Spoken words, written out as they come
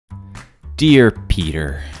Dear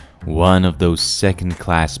Peter, one of those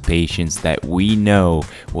second-class patients that we know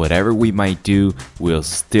whatever we might do will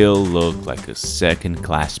still look like a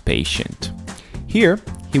second-class patient. Here,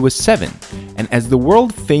 he was 7, and as the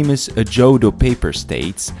world-famous Ajodo paper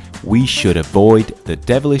states, we should avoid the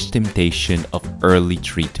devilish temptation of early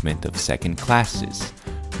treatment of second classes.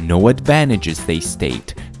 No advantages, they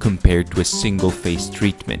state, compared to a single-phase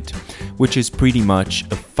treatment, which is pretty much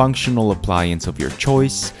a functional appliance of your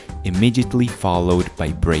choice, immediately followed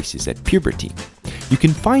by braces at puberty. You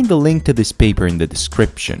can find the link to this paper in the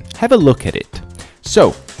description. Have a look at it.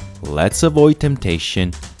 So, let's avoid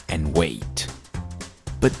temptation and wait.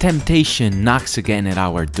 But temptation knocks again at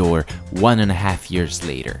our door 1.5 years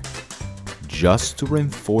later. Just to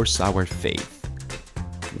reinforce our faith,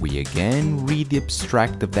 we again read the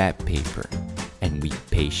abstract of that paper, and we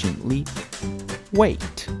patiently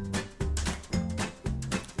wait.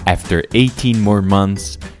 After 18 more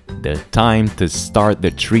months, the time to start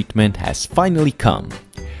the treatment has finally come.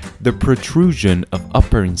 The protrusion of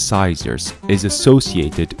upper incisors is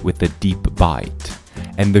associated with a deep bite,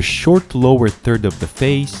 and the short lower third of the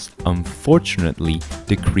face unfortunately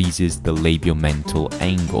decreases the labiomental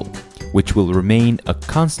angle, which will remain a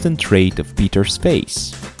constant trait of Peter's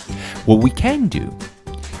face. What we can do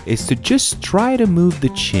is to just try to move the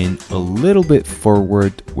chin a little bit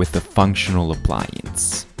forward with a functional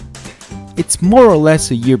appliance. It's more or less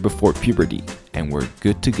a year before puberty, and we're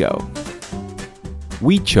good to go.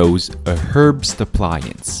 We chose a Herbst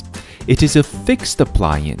appliance. It is a fixed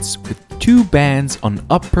appliance with 2 bands on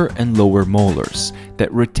upper and lower molars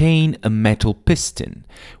that retain a metal piston,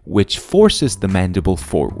 which forces the mandible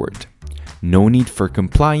forward. No need for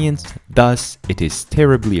compliance, thus it is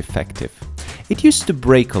terribly effective. It used to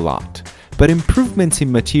break a lot, but improvements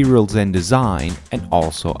in materials and design, and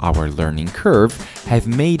also our learning curve, have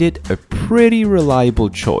made it a pretty reliable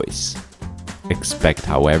choice. Expect,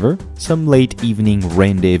 however, some late evening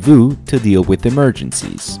rendezvous to deal with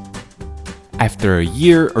emergencies. After a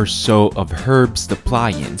year or so of Herbst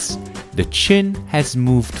appliance, the chin has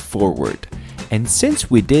moved forward, and since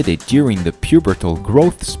we did it during the pubertal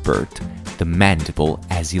growth spurt, the mandible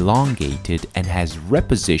has elongated and has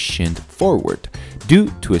repositioned forward due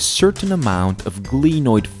to a certain amount of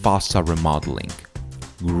glenoid fossa remodeling.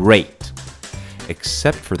 Great!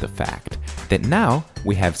 Except for the fact that now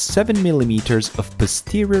we have 7 mm of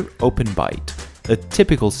posterior open bite, a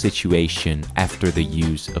typical situation after the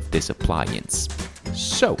use of this appliance.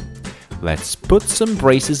 So, let's put some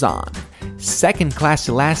braces on. Second-class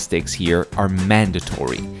elastics here are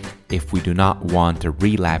mandatory if we do not want a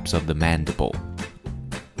relapse of the mandible.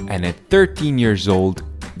 And at 13 years old,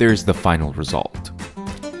 there's the final result.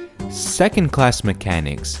 Second-class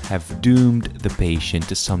mechanics have doomed the patient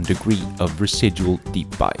to some degree of residual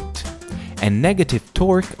deep bite, and negative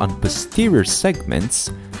torque on posterior segments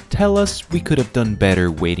tell us we could have done better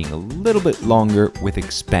waiting a little bit longer with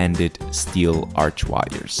expanded steel arch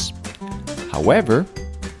wires. However,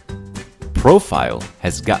 profile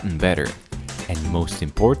has gotten better, and most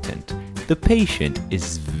important, the patient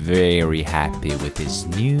is very happy with his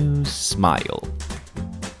new smile.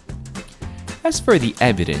 As for the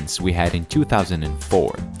evidence we had in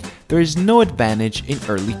 2004, there is no advantage in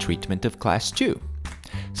early treatment of class 2.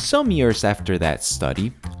 Some years after that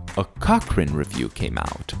study, a Cochrane review came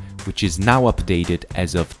out, which is now updated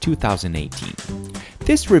as of 2018.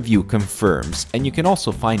 This review confirms, and you can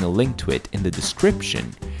also find a link to it in the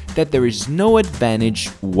description, that there is no advantage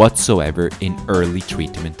whatsoever in early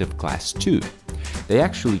treatment of class 2. They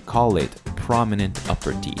actually call it prominent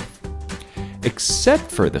upper teeth.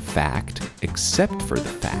 Except for the fact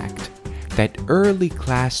that early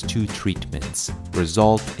class 2 treatments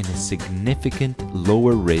result in a significant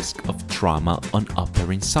lower risk of trauma on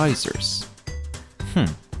upper incisors.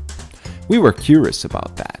 We were curious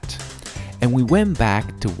about that, and we went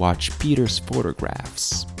back to watch Peter's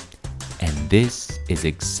photographs. And this is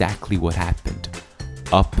exactly what happened.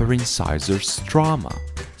 Upper incisors trauma,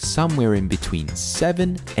 somewhere in between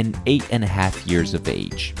 7 and 8.5 years of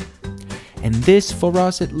age. And this, for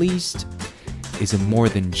us at least, is a more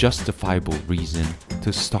than justifiable reason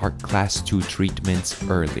to start class 2 treatments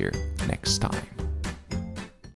earlier next time.